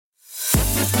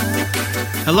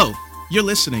Hello, you're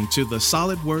listening to the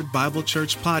Solid Word Bible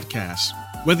Church podcast.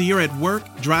 Whether you're at work,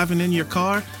 driving in your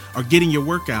car, or getting your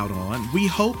workout on, we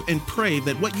hope and pray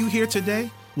that what you hear today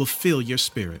will fill your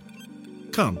spirit.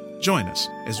 Come, join us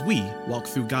as we walk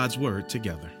through God's Word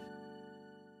together.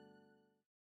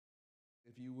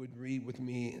 If you would read with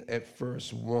me at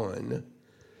verse 1,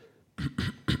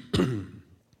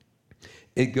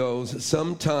 it goes,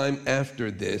 "Sometime after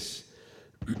this,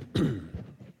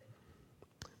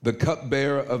 the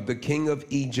cupbearer of the king of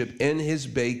Egypt and his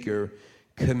baker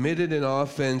committed an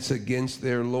offense against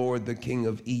their lord, the king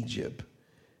of Egypt.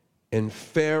 And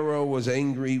Pharaoh was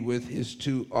angry with his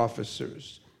two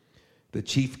officers, the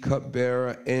chief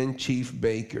cupbearer and chief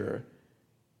baker,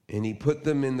 and he put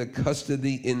them in the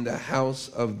custody in the house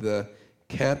of the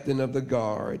captain of the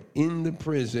guard in the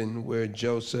prison where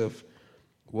Joseph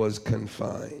was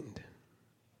confined.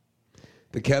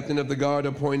 The captain of the guard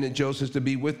appointed Joseph to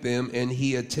be with them, and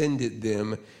he attended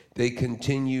them. They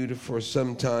continued for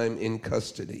some time in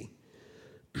custody."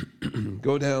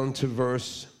 Go down to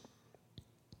verse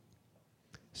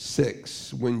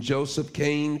 6. "When Joseph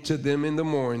came to them in the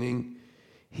morning,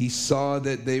 he saw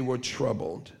that they were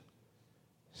troubled.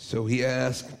 So he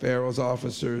asked Pharaoh's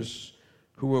officers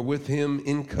who were with him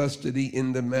in custody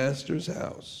in the master's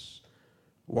house,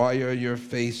 why are your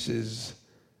faces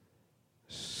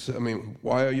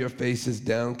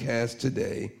downcast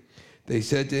today?" They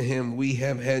said to him, "We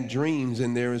have had dreams,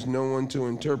 and there is no one to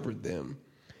interpret them."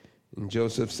 And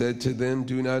Joseph said to them,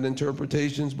 "Do not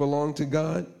interpretations belong to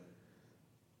God?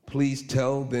 Please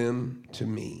tell them to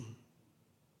me."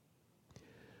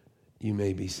 You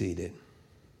may be seated.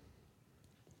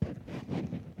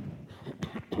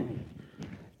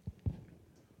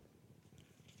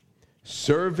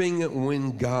 Serving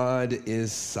when God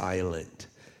is silent.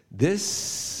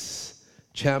 This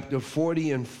chapter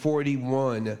 40 and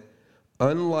 41,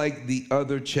 unlike the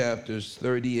other chapters,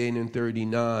 38 and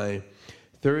 39,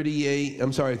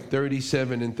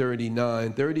 37 and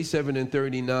 39. 37 and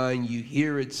 39, you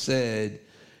hear it said,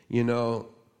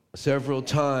 several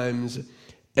times,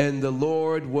 "And the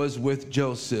Lord was with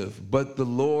Joseph, but the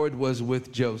Lord was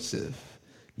with Joseph."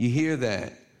 You hear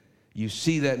that. You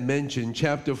see that mentioned.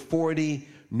 Chapter 40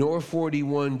 nor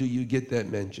 41 do you get that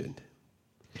mentioned.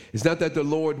 It's not that the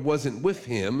Lord wasn't with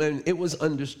him, and it was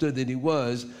understood that he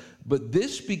was, but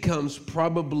this becomes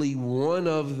probably one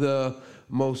of the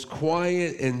most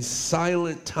quiet and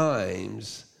silent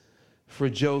times for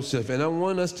Joseph. And I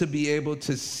want us to be able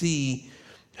to see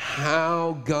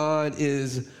how God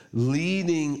is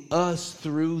leading us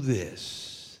through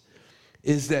this.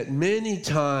 Is that many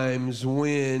times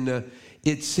when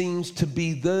it seems to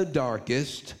be the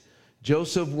darkest,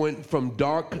 Joseph went from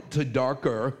dark to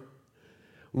darker.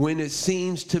 When it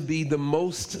seems to be the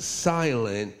most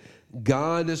silent,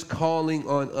 God is calling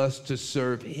on us to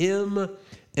serve him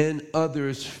and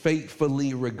others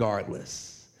faithfully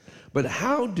regardless. But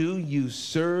how do you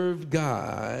serve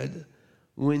God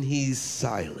when he's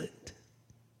silent?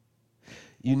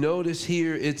 You notice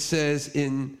here it says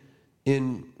in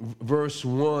verse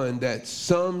 1 that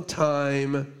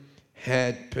sometime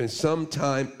after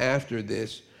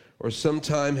this, or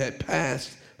sometime had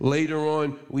passed. Later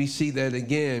on, we see that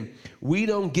again. We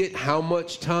don't get how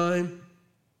much time,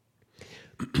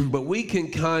 but we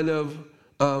can kind of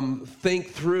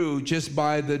think through just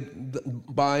by the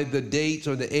dates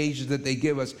or the ages that they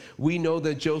give us. We know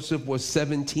that Joseph was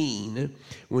 17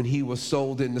 when he was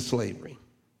sold into slavery.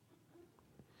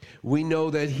 We know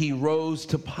that he rose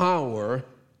to power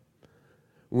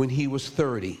when he was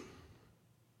 30.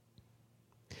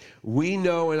 We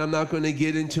know, and I'm not going to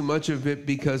get into much of it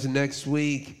because next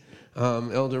week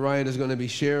Elder Ryan is going to be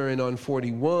sharing on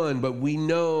 41, but we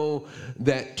know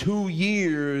that 2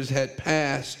 years had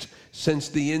passed since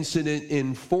the incident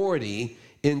in 40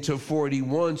 into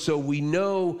 41. So we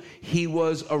know he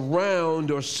was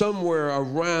around or somewhere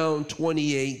around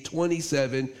 28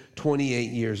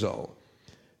 years old.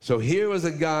 So here was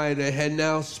a guy that had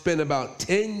now spent about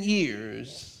 10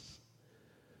 years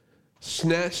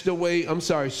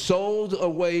sold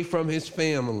away from his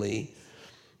family,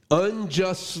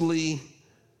 unjustly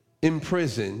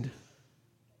imprisoned,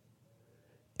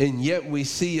 and yet we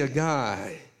see a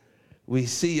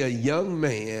young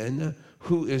man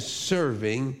who is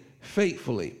serving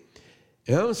faithfully.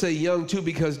 And I don't say young too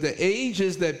because the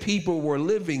ages that people were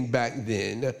living back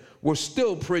then were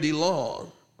still pretty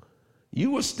long.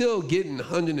 You were still getting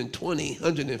 120,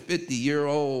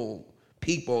 150-year-old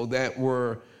people that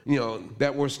were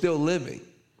still living.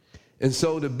 And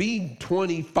so to be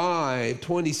 25,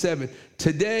 27,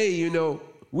 today,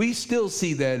 we still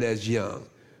see that as young.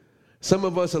 Some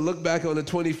of us will look back on a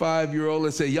 25-year-old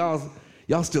and say, y'all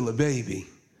still a baby.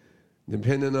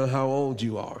 depending on how old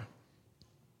you are.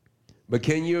 But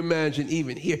can you imagine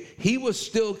even here? He was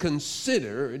still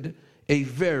considered a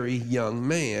very young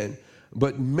man,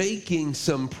 but making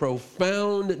some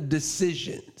profound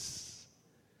decisions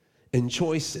and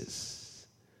choices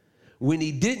when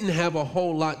he didn't have a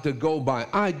whole lot to go by.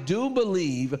 I do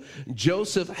believe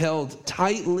Joseph held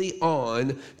tightly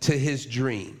on to his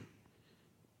dream.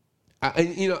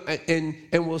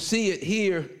 And we'll see it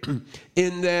here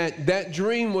in that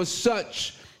dream was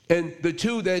such, and the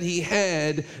two that he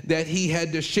had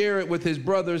to share it with his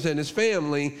brothers and his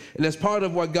family, and that's part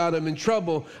of what got him in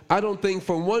trouble. I don't think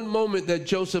for one moment that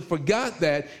Joseph forgot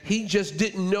that. He just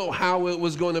didn't know how it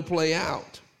was going to play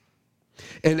out.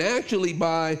 And actually,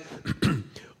 by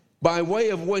way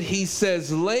of what he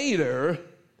says later,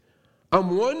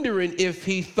 I'm wondering if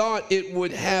he thought it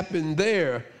would happen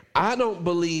there. I don't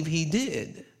believe he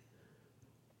did,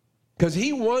 because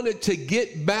he wanted to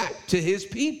get back to his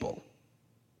people.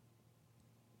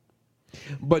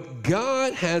 But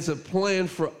God has a plan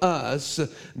for us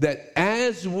that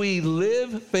as we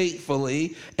live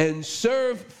faithfully and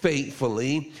serve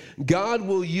faithfully, God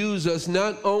will use us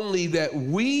not only that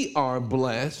we are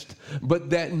blessed, but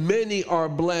that many are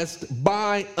blessed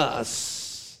by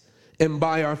us and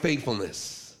by our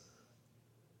faithfulness.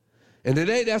 And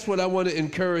today, that's what I want to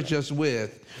encourage us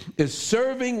with, is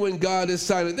serving when God is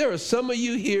silent. There are some of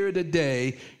you here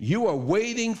today, you are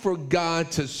waiting for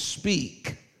God to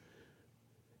speak.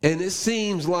 And it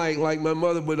seems like my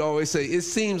mother would always say, it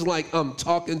seems like I'm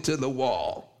talking to the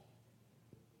wall.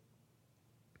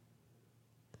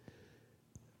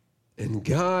 And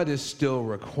God is still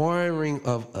requiring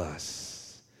of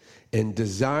us and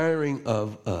desiring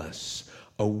of us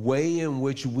a way in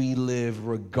which we live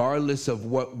regardless of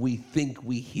what we think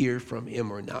we hear from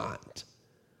him or not.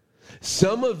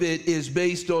 Some of it is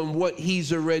based on what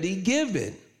he's already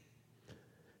given.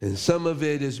 And some of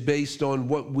it is based on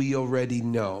what we already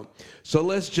know. So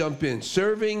let's jump in.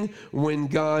 Serving when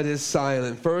God is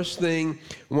silent. First thing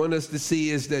I want us to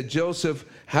see is that Joseph,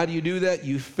 how do you do that?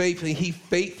 He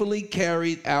faithfully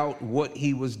carried out what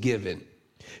he was given.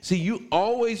 See, you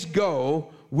always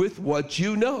go with what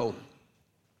you know.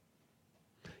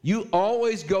 You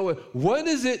always go with, what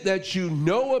is it that you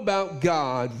know about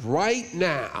God right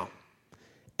now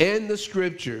and the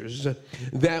scriptures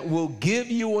that will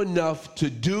give you enough to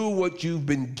do what you've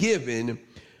been given,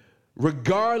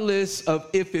 regardless of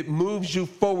if it moves you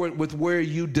forward with where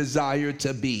you desire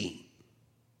to be?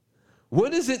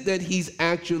 What is it that he's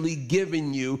actually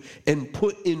given you and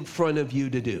put in front of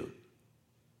you to do?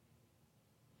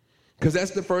 Because that's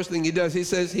the first thing he does. He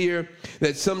says here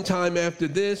that sometime after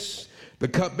this, the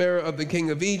cupbearer of the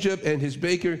king of Egypt and his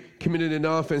baker committed an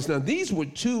offense. Now, these were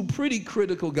two pretty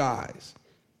critical guys.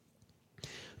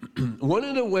 One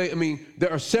of the ways,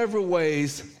 there are several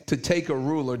ways to take a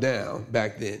ruler down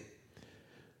back then.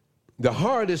 The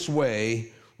hardest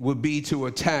way would be to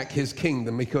attack his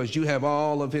kingdom, because you have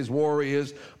all of his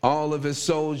warriors, all of his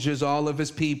soldiers, all of his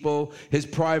people, his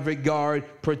private guard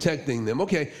protecting them.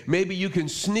 Okay, maybe you can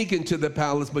sneak into the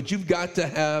palace, but you've got to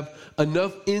have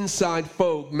enough inside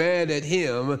folk mad at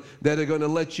him that are going to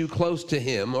let you close to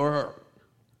him or her.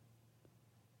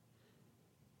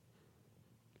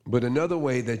 But another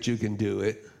way that you can do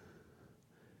it,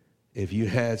 if you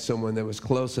had someone that was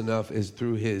close enough, is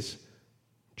through his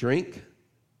drink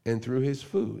and through his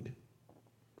food.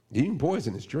 You can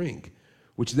poison his drink,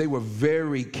 which they were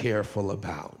very careful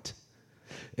about.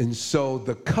 And so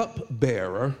the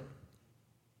cupbearer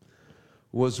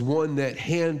was one that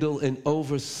handled and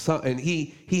oversaw, and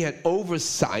he had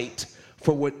oversight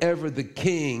for whatever the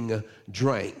king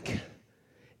drank.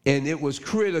 And it was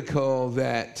critical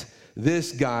that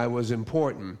this guy was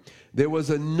important. There was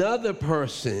another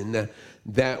person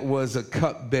that was a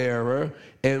cupbearer,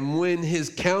 and when his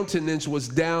countenance was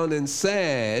down and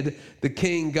sad, the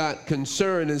king got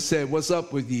concerned and said, "What's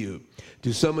up with you?"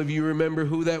 Do some of you remember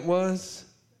who that was?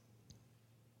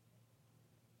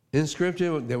 In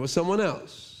scripture, there was someone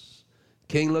else.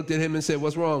 King looked at him and said,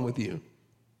 "What's wrong with you?"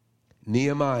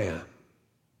 Nehemiah.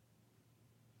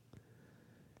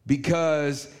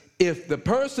 Because if the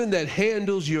person that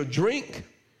handles your drink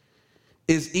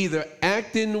is either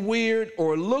acting weird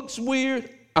or looks weird,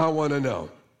 I want to know.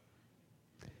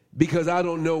 Because I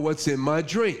don't know what's in my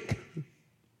drink.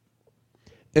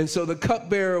 And so the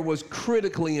cupbearer was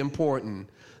critically important.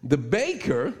 The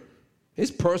baker,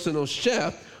 his personal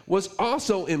chef, was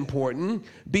also important,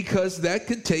 because that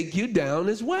could take you down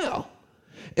as well.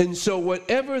 And so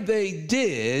whatever they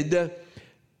did,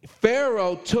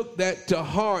 Pharaoh took that to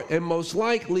heart, and most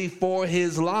likely for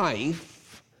his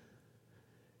life.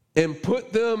 and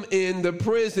put them in the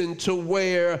prison to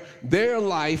where their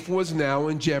life was now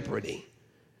in jeopardy.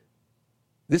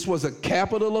 This was a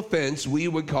capital offense, we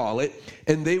would call it,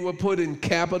 and they were put in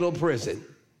capital prison.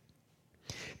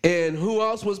 And who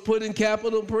else was put in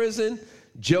capital prison?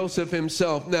 Joseph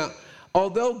himself. Now,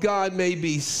 although God may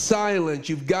be silent,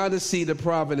 you've got to see the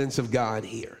providence of God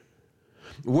here.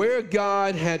 Where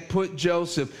God had put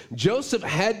Joseph, Joseph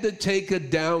had to take a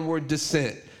downward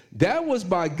descent. That was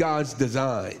by God's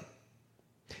design.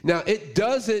 Now, it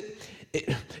doesn't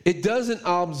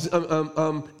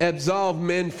absolve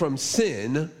men from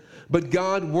sin, but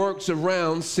God works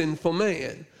around sinful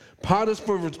man.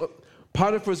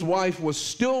 Potiphar's wife was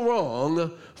still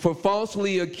wrong for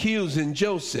falsely accusing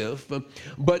Joseph,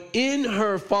 but in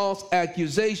her false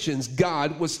accusations,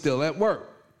 God was still at work.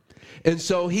 And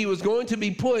so he was going to be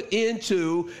put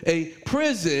into a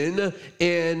prison,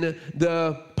 and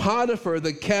the Potiphar,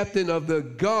 the captain of the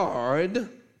guard,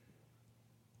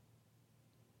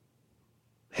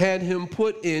 had him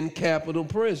put in capital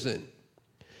prison.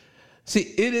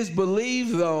 See, it is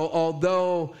believed, though,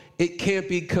 although it can't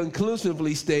be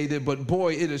conclusively stated, but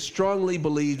boy, it is strongly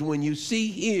believed when you see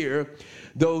here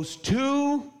those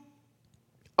two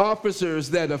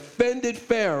officers that offended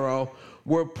Pharaoh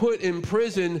were put in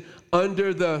prison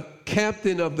under the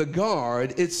captain of the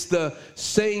guard. It's the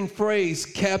same phrase,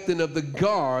 captain of the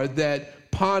guard, that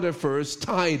Potiphar's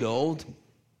title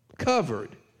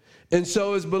covered. And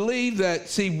so it's believed that,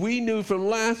 see, we knew from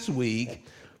last week,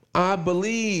 I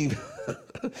believe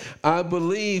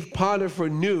Potiphar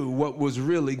knew what was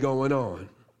really going on.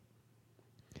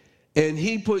 And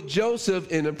he put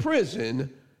Joseph in a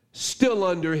prison still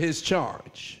under his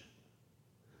charge.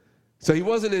 So he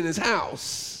wasn't in his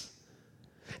house.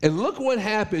 And look what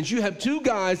happens. You have two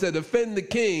guys that offend the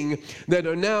king that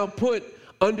are now put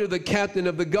under the captain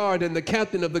of the guard, and the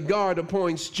captain of the guard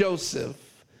appoints Joseph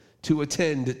to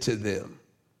attend to them.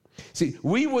 See,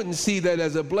 we wouldn't see that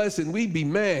as a blessing. We'd be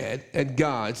mad at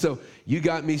God. So you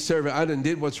got me serving. I done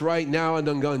did what's right. Now I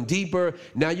done gone deeper.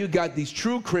 Now you got these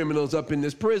true criminals up in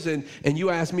this prison, and you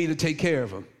asked me to take care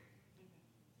of them.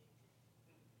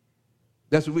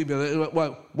 That's what we've been.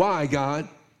 Well, why, God?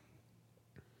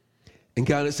 And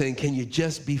God is saying, can you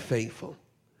just be faithful?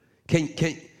 Can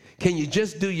you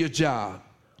just do your job?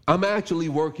 I'm actually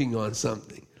working on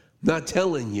something. Not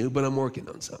telling you, but I'm working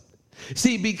on something.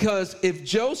 See, because if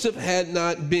Joseph had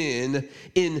not been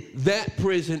in that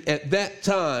prison at that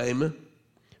time,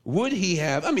 would he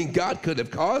have, God could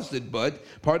have caused it, but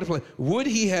part of the plan, would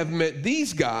he have met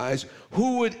these guys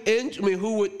who would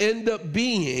end up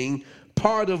being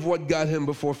part of what got him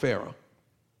before Pharaoh?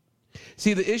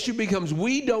 See, the issue becomes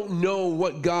we don't know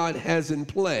what God has in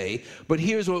play, but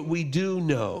here's what we do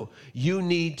know. You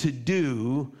need to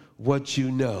do what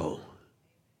you know.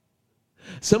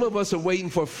 Some of us are waiting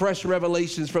for fresh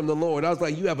revelations from the Lord. I was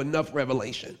like, you have enough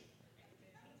revelation.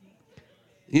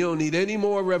 You don't need any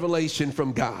more revelation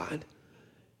from God.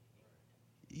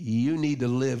 You need to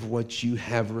live what you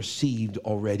have received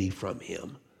already from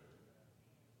him.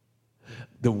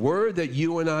 The word that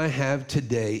you and I have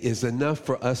today is enough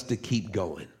for us to keep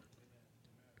going.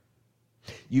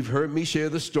 You've heard me share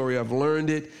the story. I've learned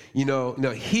it.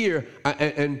 Now here,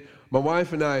 and my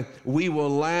wife and I, we will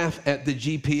laugh at the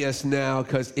GPS now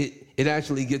because it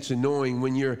actually gets annoying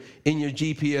when you're in your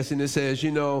GPS and it says,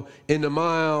 in a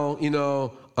mile,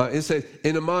 it says,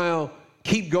 in a mile,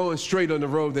 keep going straight on the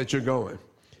road that you're going.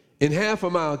 In half a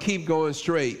mile, keep going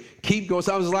straight. Keep going.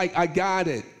 So I was like, I got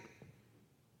it.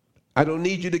 I don't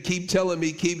need you to keep telling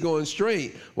me keep going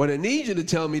straight. What I need you to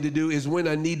tell me to do is when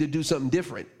I need to do something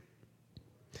different.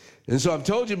 And so I've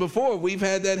told you before, we've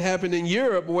had that happen in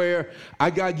Europe where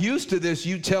I got used to this.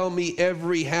 You tell me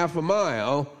every half a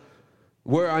mile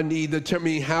where I need to tell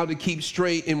me how to keep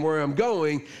straight and where I'm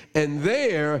going. And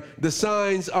there, the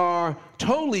signs are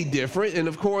totally different. And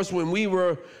of course, when we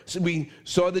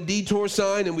saw the detour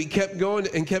sign and we kept going.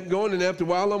 And after a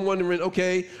while, I'm wondering,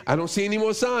 okay, I don't see any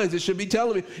more signs. It should be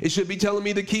telling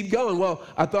me to keep going. Well,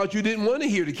 I thought you didn't want to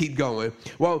hear to keep going.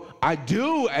 Well, I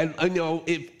do. And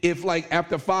if like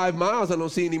after 5 miles, I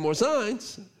don't see any more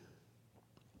signs.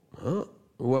 Well,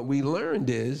 what we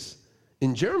learned is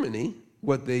in Germany,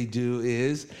 what they do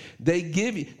is they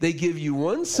give you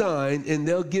one sign and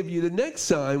they'll give you the next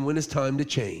sign when it's time to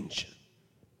change.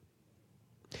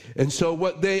 And so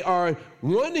what they are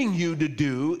wanting you to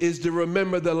do is to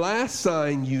remember the last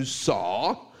sign you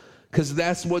saw, because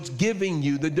that's what's giving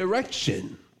you the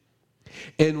direction.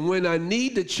 And when I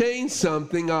need to change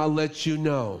something, I'll let you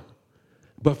know.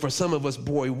 But for some of us,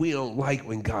 boy, we don't like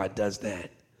when God does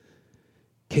that.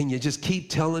 Can you just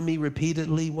keep telling me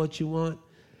repeatedly what you want?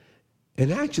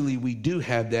 And actually, we do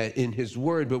have that in his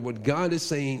word. But what God is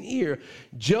saying here,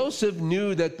 Joseph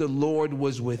knew that the Lord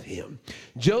was with him.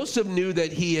 Joseph knew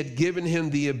that he had given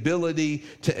him the ability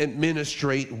to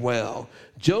administrate well.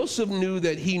 Joseph knew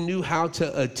that he knew how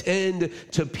to attend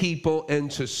to people and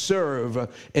to serve.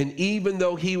 And even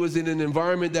though he was in an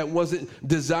environment that wasn't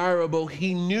desirable,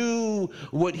 he knew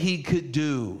what he could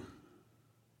do.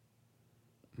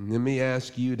 Let me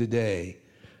ask you today,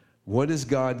 what has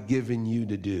God given you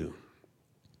to do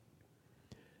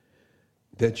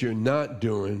that you're not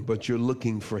doing, but you're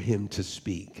looking for him to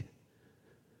speak?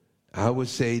 I would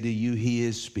say to you, he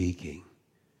is speaking.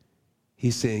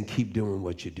 He's saying, keep doing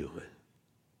what you're doing.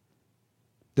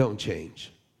 Don't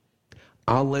change.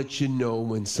 I'll let you know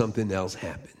when something else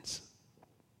happens.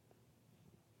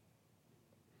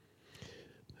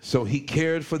 So he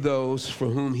cared for those for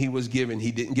whom he was given.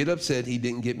 He didn't get upset. He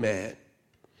didn't get mad.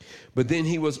 But then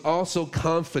he was also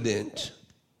confident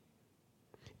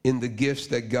in the gifts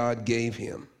that God gave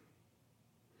him.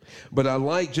 But I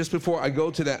like, just before I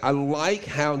go to that, I like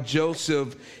how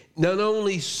Joseph not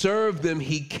only served them,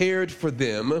 he cared for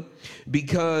them,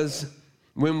 because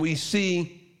when we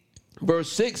see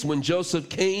verse 6, when Joseph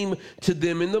came to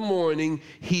them in the morning,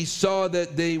 he saw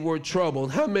that they were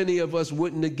troubled. How many of us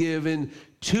wouldn't have given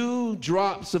 2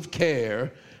 drops of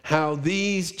care how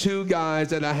these 2 guys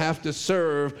that I have to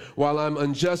serve while I'm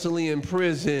unjustly in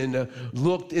prison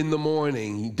looked in the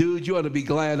morning? Dude, you ought to be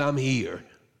glad I'm here.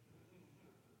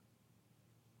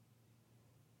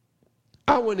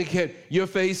 I wouldn't have cared. Your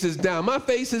face is down. My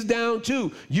face is down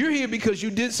too. You're here because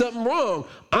you did something wrong.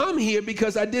 I'm here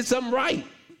because I did something right.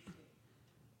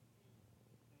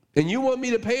 And you want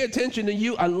me to pay attention to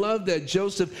you? I love that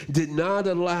Joseph did not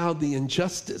allow the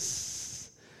injustice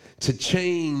to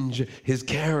change his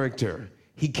character.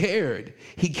 He cared.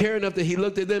 He cared enough that he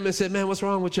looked at them and said, man, what's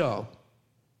wrong with y'all?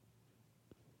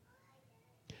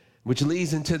 Which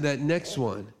leads into that next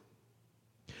one.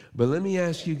 But let me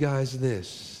ask you guys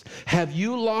this. Have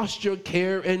you lost your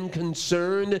care and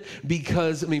concern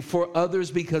for others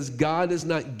because God has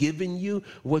not given you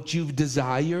what you've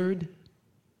desired?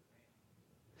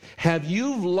 Have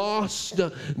you lost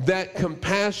that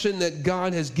compassion that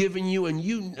God has given you and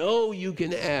you know you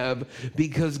can have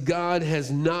because God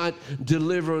has not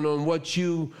delivered on what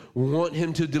you want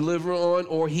him to deliver on,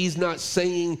 or he's not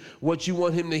saying what you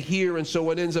want him to hear? And so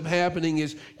what ends up happening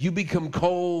is you become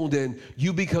cold and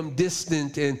you become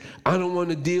distant, and I don't want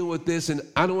to deal with this and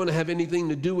I don't want to have anything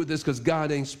to do with this because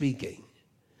God ain't speaking.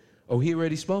 Oh, he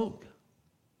already spoke.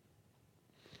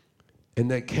 And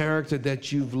that character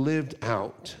that you've lived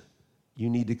out, you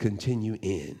need to continue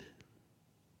in.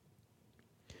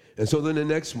 And so then the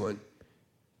next one,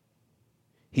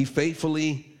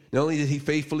 not only did he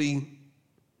faithfully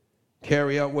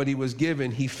carry out what he was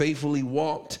given, he faithfully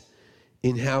walked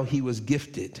in how he was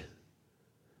gifted.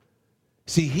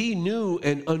 See, he knew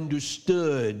and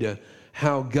understood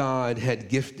how God had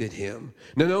gifted him.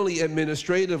 Not only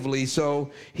administratively,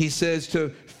 so he says to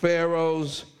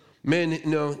Pharaoh's men,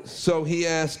 so he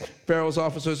asked Pharaoh's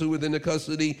officers who were in the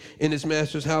custody in his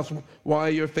master's house, why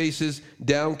are your faces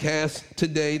downcast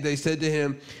today? They said to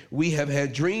him, we have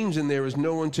had dreams and there is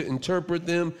no one to interpret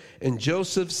them. And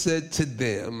Joseph said to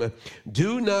them,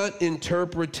 do not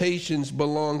interpretations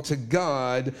belong to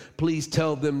God? Please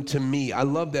tell them to me. I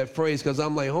love that phrase because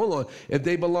I'm like, hold on. If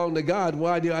they belong to God,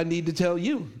 why do I need to tell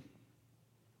you?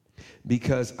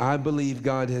 Because I believe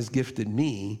God has gifted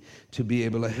me to be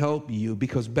able to help you,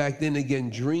 because back then, again,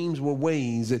 dreams were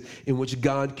ways in which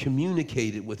God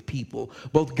communicated with people,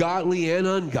 both godly and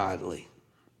ungodly.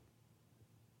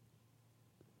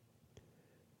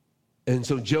 And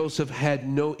so Joseph had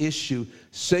no issue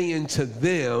saying to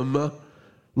them,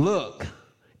 look,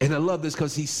 and I love this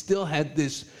because he still had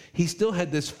this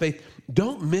faith.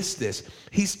 Don't miss this.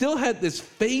 He still had this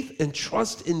faith and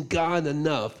trust in God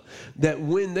enough that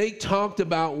when they talked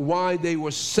about why they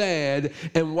were sad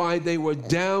and why they were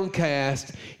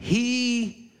downcast,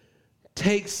 he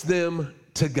takes them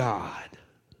to God.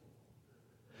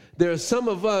 There are some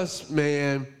of us,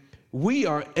 man, we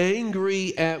are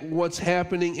angry at what's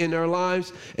happening in our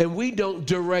lives, and we don't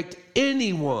direct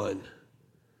anyone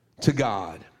to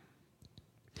God.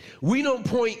 We don't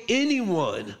point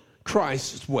anyone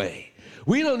Christ's way.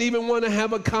 We don't even want to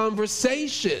have a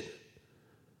conversation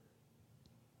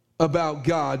about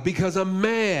God because I'm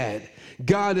mad.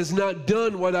 God has not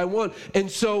done what I want. And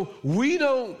so we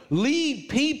don't lead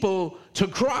people to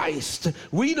Christ.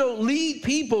 We don't lead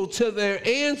people to their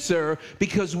answer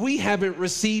because we haven't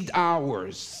received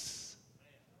ours.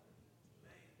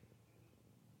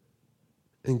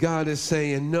 And God is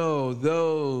saying, no,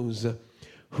 those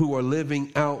who are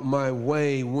living out my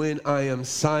way. When I am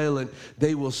silent,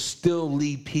 they will still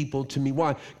lead people to me.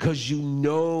 Why? Because you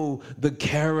know the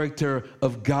character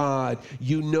of God.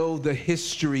 You know the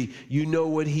history. You know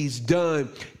what he's done.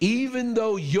 Even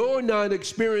though you're not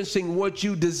experiencing what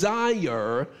you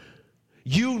desire,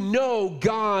 you know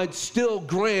God still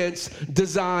grants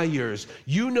desires.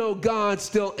 You know God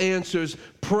still answers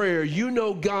prayer. You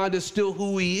know God is still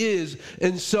who he is.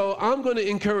 And so I'm going to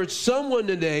encourage someone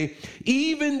today,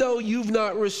 even though you've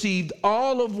not received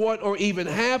all of what or even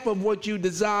half of what you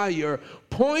desire,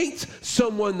 point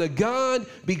someone to God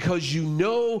because you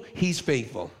know he's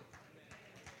faithful.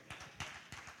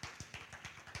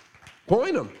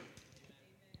 Point them.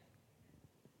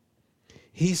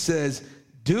 He says,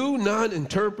 do not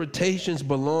interpretations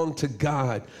belong to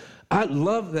God? I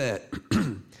love that.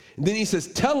 And then he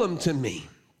says, tell them to me.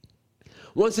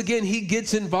 Once again, he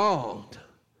gets involved.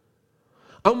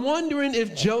 I'm wondering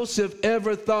if Joseph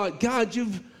ever thought, God,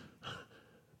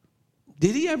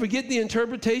 did he ever get the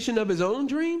interpretation of his own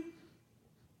dream?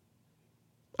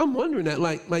 I'm wondering that.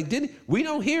 Like, did he? We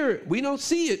don't hear it. We don't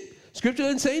see it. Scripture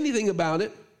doesn't say anything about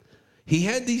it. He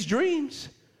had these dreams.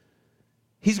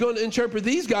 He's going to interpret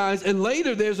these guys, and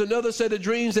later there's another set of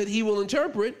dreams that he will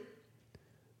interpret.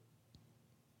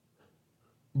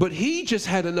 But he just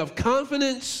had enough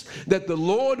confidence that the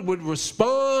Lord would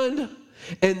respond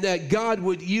and that God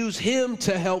would use him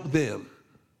to help them,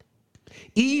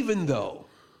 even though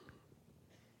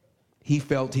he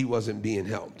felt he wasn't being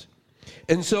helped.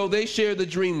 And so they shared the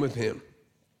dream with him.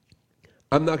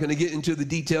 I'm not going to get into the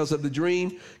details of the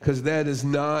dream because that is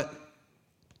not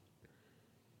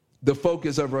the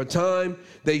focus of our time.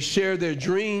 They share their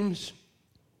dreams.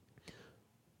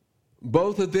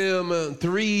 Both of them,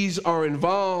 threes are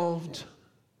involved.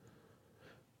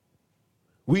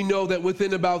 We know that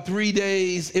within about 3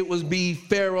 days, it would be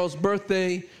Pharaoh's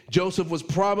birthday. Joseph was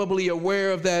probably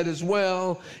aware of that as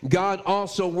well. God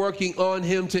also working on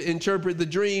him to interpret the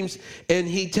dreams. And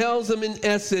he tells him, in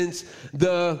essence,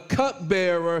 the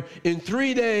cupbearer, in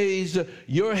 3 days,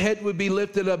 your head will be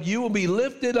lifted up. You will be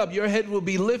lifted up. Your head will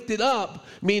be lifted up,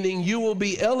 meaning you will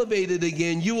be elevated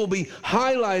again. You will be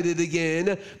highlighted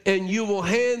again, and you will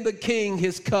hand the king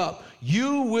his cup.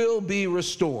 You will be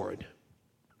restored.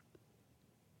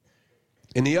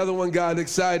 And the other one got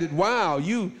excited. Wow,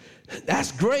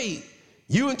 that's great.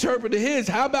 You interpreted his.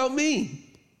 How about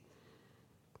me?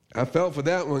 I felt for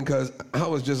that one because I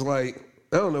was just like,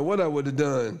 I don't know what I would have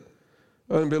done.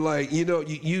 I would have been like,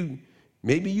 you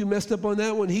maybe you messed up on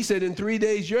that one. He said, in 3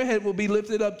 days, your head will be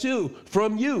lifted up too,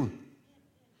 from you.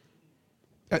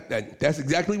 That's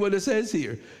exactly what it says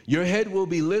here. Your head will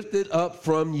be lifted up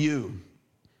from you.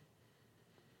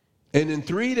 And in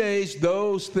 3 days,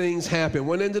 those things happened.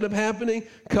 What ended up happening?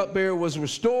 Cupbearer was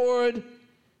restored.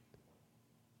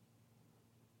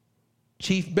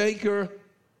 Chief baker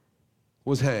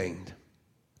was hanged.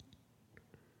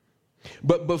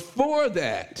 But before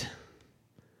that,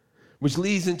 which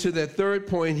leads into that third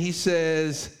point, he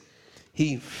says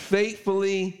he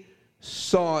faithfully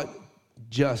sought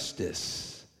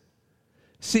justice.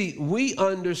 See, we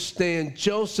understand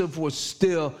Joseph was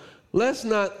still. Let's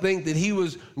not think that he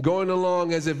was going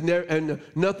along as if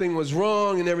nothing was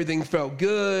wrong and everything felt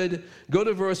good. Go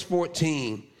to verse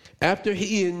 14. After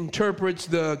he interprets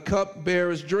the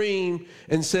cupbearer's dream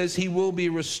and says he will be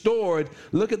restored,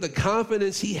 look at the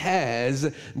confidence he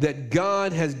has that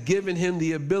God has given him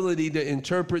the ability to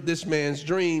interpret this man's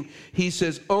dream. He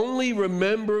says, only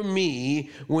remember me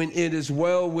when it is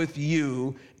well with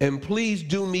you, and please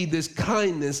do me this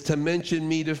kindness to mention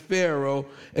me to Pharaoh,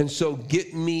 and so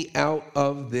get me out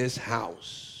of this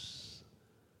house.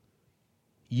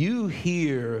 You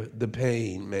hear the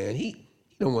pain, man. He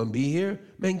don't want to be here.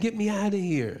 Man, get me out of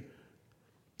here.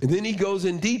 And then he goes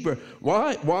in deeper.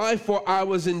 Why? Why? For I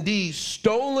was indeed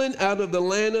stolen out of the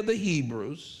land of the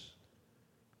Hebrews.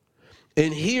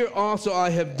 And here also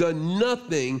I have done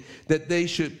nothing that they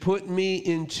should put me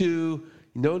into,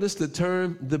 notice the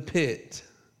term, the pit.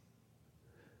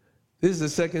 This is the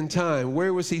second time.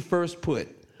 Where was he first put?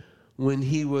 When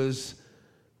he was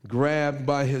grabbed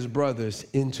by his brothers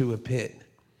into a pit.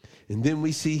 And then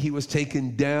we see he was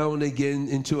taken down again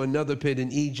into another pit in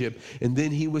Egypt. And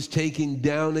then he was taken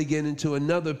down again into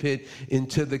another pit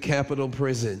into the capital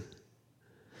prison.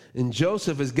 And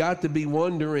Joseph has got to be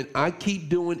wondering, I keep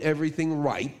doing everything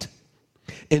right.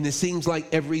 and it seems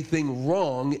like everything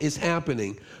wrong is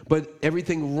happening. But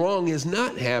everything wrong is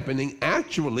not happening.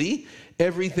 Actually,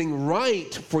 everything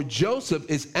right for Joseph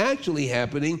is actually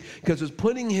happening because it's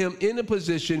putting him in a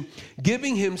position,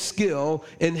 giving him skill,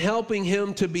 and helping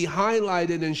him to be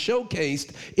highlighted and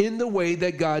showcased in the way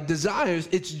that God desires.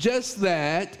 It's just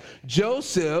that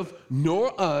Joseph,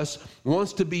 nor us,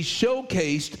 wants to be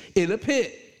showcased in a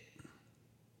pit.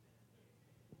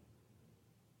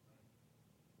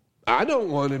 I don't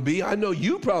want to be. I know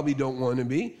you probably don't want to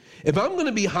be. If I'm going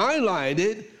to be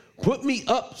highlighted, put me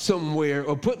up somewhere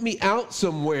or put me out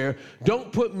somewhere.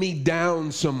 Don't put me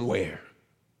down somewhere.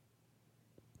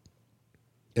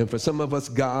 And for some of us,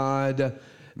 God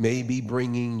may be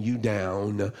bringing you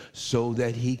down so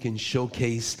that he can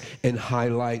showcase and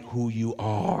highlight who you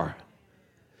are.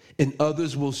 And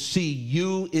others will see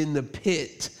you in the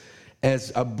pit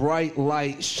as a bright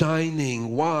light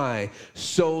shining. Why?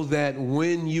 So that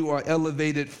when you are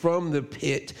elevated from the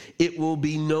pit, it will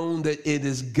be known that it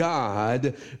is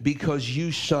God because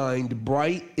you shined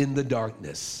bright in the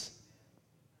darkness.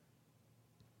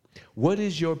 What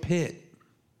is your pit?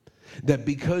 That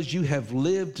because you have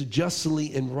lived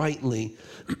justly and rightly,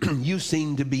 you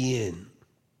seem to be in.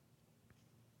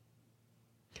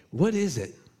 What is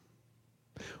it?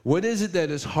 What is it that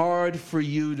is hard for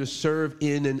you to serve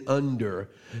in and under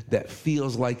that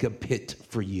feels like a pit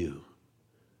for you?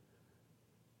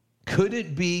 Could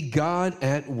it be God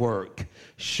at work,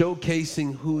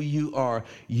 showcasing who you are?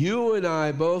 You and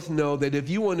I both know that if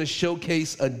you want to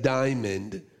showcase a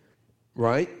diamond,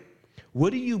 right?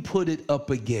 What do you put it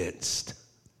up against?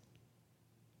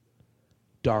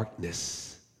 Darkness.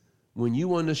 When you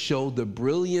want to show the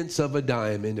brilliance of a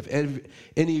diamond, if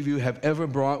any of you have ever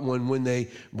brought one, when they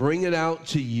bring it out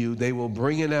to you, they will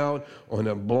bring it out on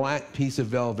a black piece of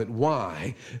velvet.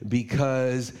 Why?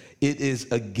 Because it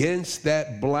is against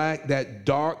that black, that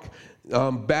dark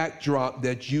backdrop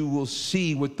that you will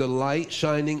see with the light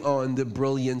shining on the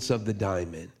brilliance of the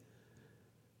diamond.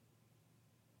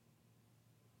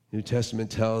 New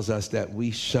Testament tells us that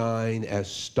we shine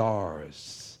as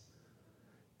stars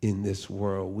in this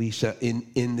world. We shall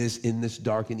in this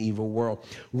dark and evil world.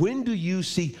 When do you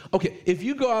see? Okay, if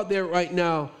you go out there right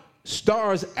now,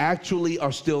 stars actually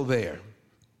are still there.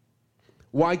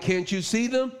 Why can't you see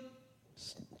them?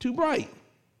 It's too bright.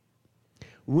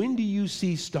 When do you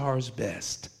see stars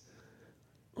best?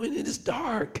 When it is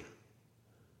dark.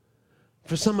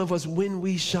 For some of us, when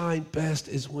we shine best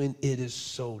is when it is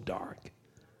so dark.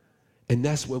 And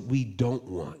that's what we don't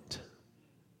want.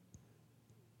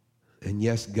 And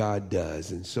yes, God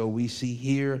does. And so we see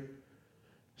here,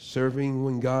 serving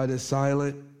when God is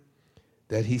silent,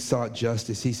 that he sought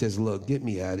justice. He says, look, get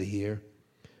me out of here.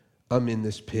 I'm in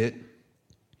this pit.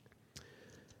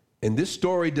 And this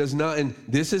story does not, and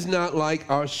this is not like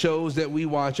our shows that we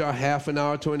watch, our half an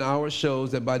hour to an hour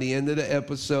shows, that by the end of the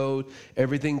episode,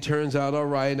 everything turns out all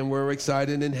right and we're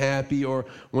excited and happy, or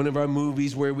one of our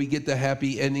movies where we get the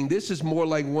happy ending. This is more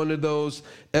like one of those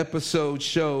episode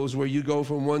shows where you go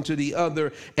from one to the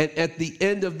other, and at the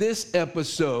end of this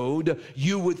episode,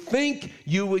 you would think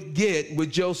you would get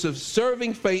with Joseph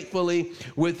serving faithfully,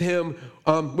 with him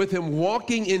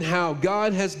walking in how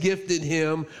God has gifted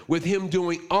him, with him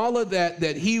doing all of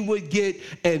that he would get,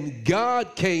 and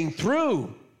God came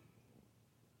through.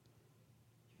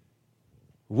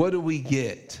 What do we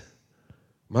get?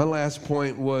 My last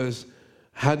point was,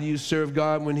 how do you serve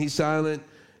God when he's silent?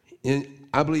 And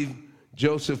I believe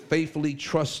Joseph faithfully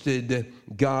trusted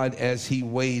God as he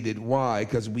waited. Why?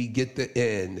 Because we get the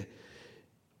end.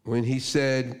 When he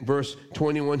said, verse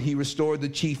 21, he restored the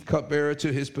chief cupbearer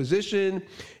to his position,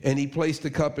 and he placed the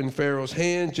cup in Pharaoh's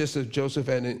hand, just as Joseph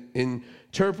had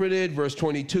interpreted. Verse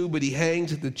 22, but he hanged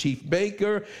the chief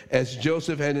baker, as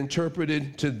Joseph had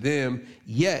interpreted to them.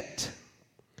 Yet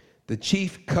the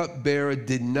chief cupbearer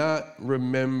did not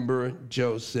remember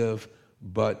Joseph,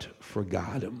 but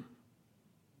forgot him.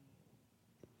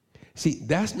 See,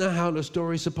 that's not how the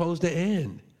story's supposed to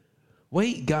end.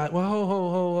 Wait, God,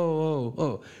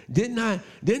 whoa. Didn't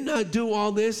I do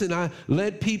all this, and I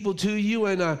led people to you,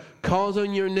 and I called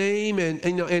on your name, and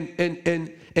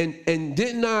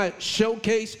didn't I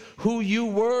showcase who you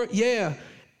were? Yeah.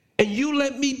 And you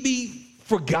let me be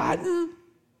forgotten?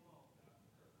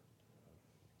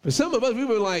 For some of us, we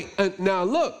were like, now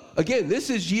look, again, this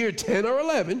is year 10 or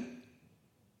 11.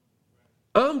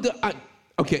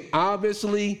 Okay,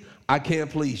 obviously, I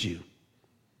can't please you.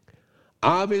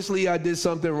 Obviously, I did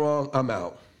something wrong. I'm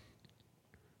out.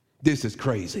 This is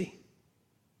crazy.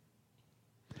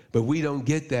 But we don't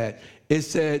get that. It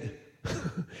said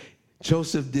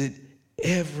Joseph did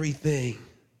everything.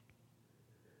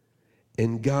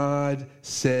 And God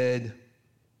said,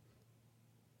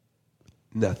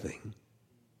 nothing.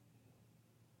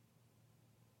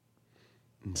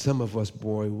 And some of us,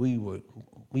 boy, we would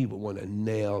want to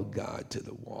nail God to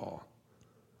the wall.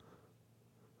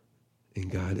 And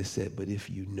God has said, but if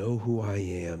you know who I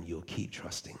am, you'll keep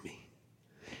trusting me.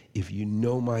 If you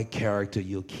know my character,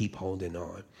 you'll keep holding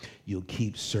on. You'll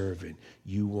keep serving.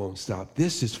 You won't stop.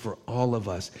 This is for all of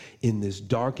us in this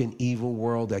dark and evil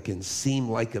world that can seem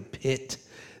like a pit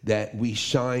that we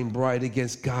shine bright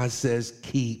against. God says,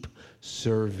 keep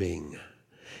serving.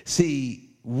 See,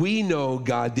 we know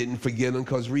God didn't forget him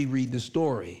because we read the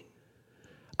story.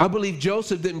 I believe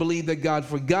Joseph didn't believe that God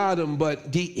forgot him,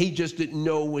 but he just didn't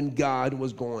know when God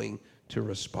was going to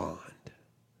respond.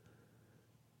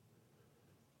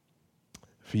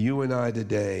 For you and I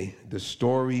today, the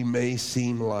story may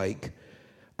seem like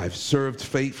I've served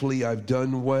faithfully, I've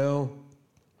done well,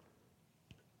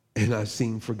 and I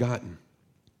seem forgotten.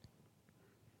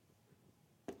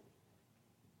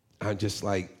 I'm just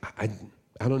like,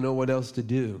 I don't know what else to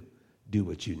do. Do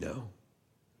what you know.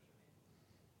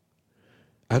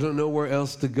 I don't know where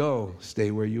else to go. Stay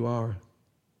where you are.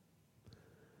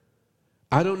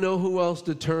 I don't know who else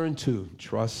to turn to.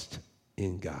 Trust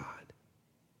in God.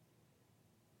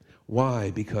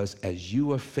 Why? Because as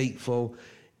you are faithful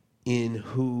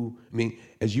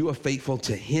as you are faithful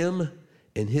to him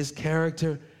and his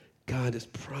character, God has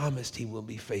promised he will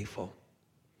be faithful.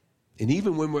 And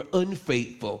even when we're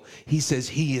unfaithful, he says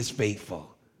he is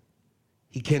faithful.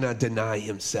 He cannot deny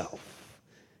himself.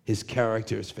 His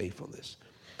character is faithfulness.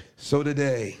 So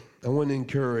today, I want to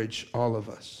encourage all of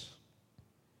us.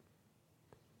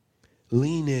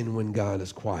 Lean in when God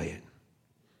is quiet,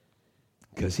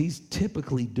 because he's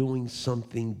typically doing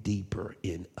something deeper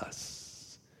in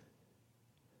us.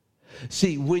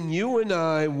 See, when you and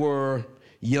I were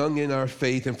young in our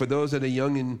faith, and for those that are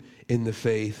young in the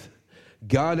faith,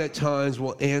 God at times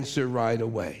will answer right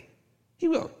away. He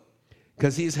will,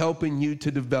 because he's helping you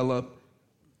to develop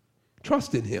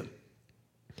trust in him.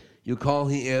 You'll call,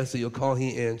 he answer. You'll call,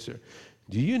 he answer.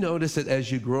 Do you notice that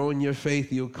as you grow in your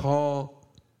faith, you'll call,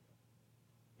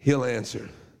 he'll answer.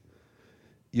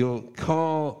 You'll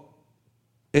call,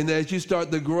 and as you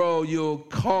start to grow, you'll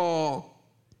call.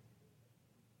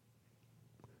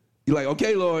 You're like,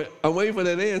 okay, Lord, I'm waiting for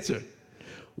that answer.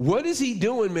 What is he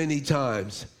doing many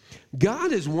times?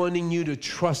 God is wanting you to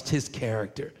trust his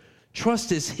character. Trust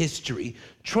his history.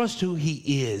 Trust who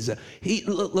he is.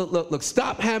 Look,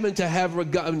 stop having to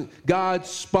have God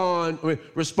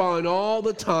respond all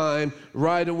the time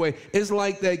right away. It's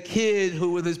like that kid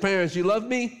who with his parents, you love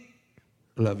me?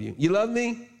 I love you. You love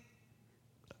me?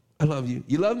 I love you.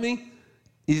 You love me?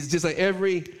 It's just like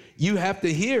you have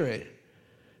to hear it.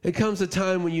 It comes a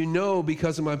time when you know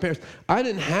because of my parents. I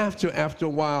didn't have to, after a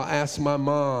while, ask my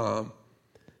mom,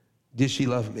 did she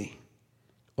love me?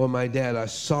 Or my dad. I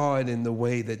saw it in the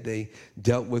way that they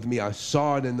dealt with me. I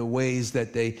saw it in the ways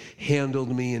that they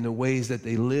handled me, in the ways that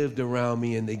they lived around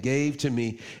me and they gave to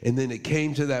me. And then it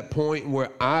came to that point where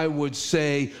I would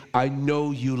say, I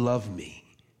know you love me.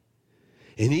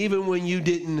 And even when you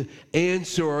didn't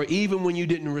answer, or even when you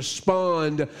didn't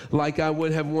respond like I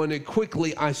would have wanted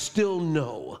quickly, I still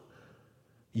know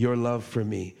your love for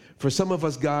me. For some of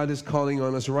us, God is calling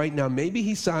on us right now. Maybe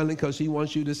he's silent because he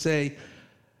wants you to say,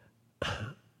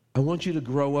 I want you to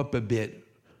grow up a bit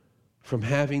from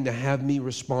having to have me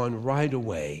respond right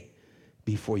away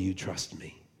before you trust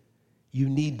me. You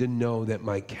need to know that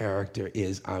my character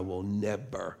is, I will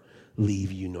never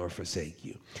leave you nor forsake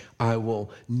you. I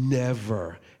will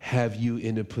never have you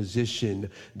in a position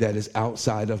that is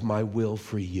outside of my will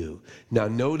for you. Now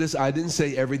notice I didn't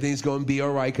say everything's going to be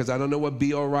all right, because I don't know what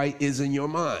be all right is in your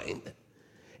mind.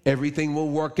 Everything will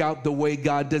work out the way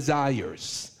God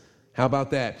desires. How about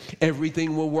that?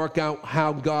 Everything will work out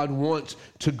how God wants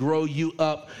to grow you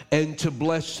up and to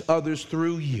bless others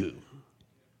through you.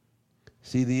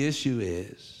 See, the issue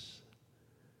is,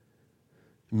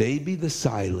 maybe the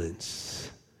silence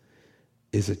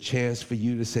is a chance for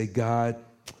you to say, God,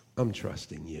 I'm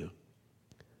trusting you,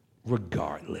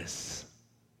 regardless.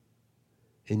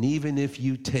 And even if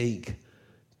you take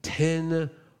 10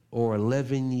 or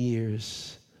 11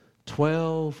 years,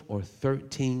 12 or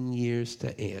 13 years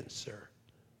to answer,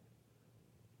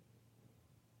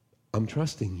 I'm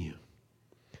trusting you.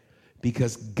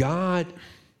 Because God,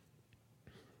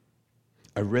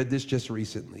 I read this just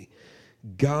recently,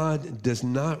 God does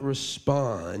not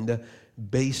respond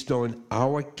based on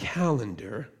our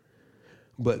calendar,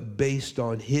 but based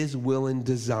on his will and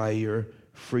desire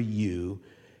for you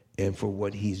and for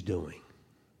what he's doing.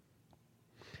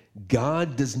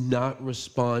 God does not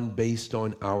respond based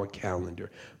on our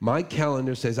calendar. My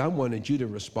calendar says I wanted you to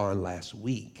respond last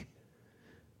week.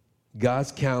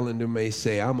 God's calendar may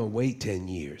say, I'm going to wait 10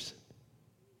 years.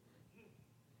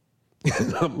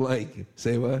 And I'm like,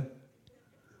 say what?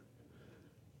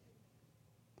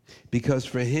 Because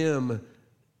for him,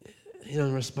 he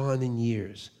doesn't respond in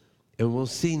years. And we'll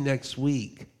see next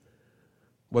week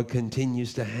what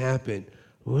continues to happen.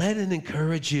 Let it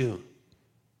encourage you.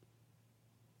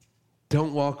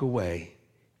 Don't walk away.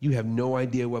 You have no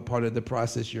idea what part of the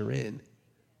process you're in.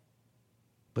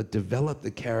 But develop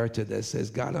the character that says,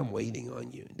 God, I'm waiting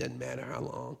on you. It doesn't matter how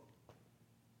long.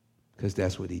 Because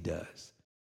that's what he does.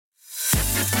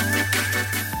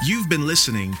 You've been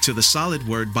listening to the Solid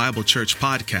Word Bible Church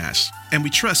podcast, and we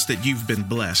trust that you've been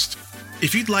blessed.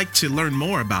 If you'd like to learn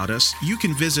more about us, you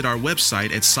can visit our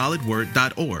website at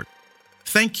solidword.org.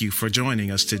 Thank you for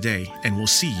joining us today, and we'll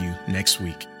see you next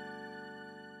week.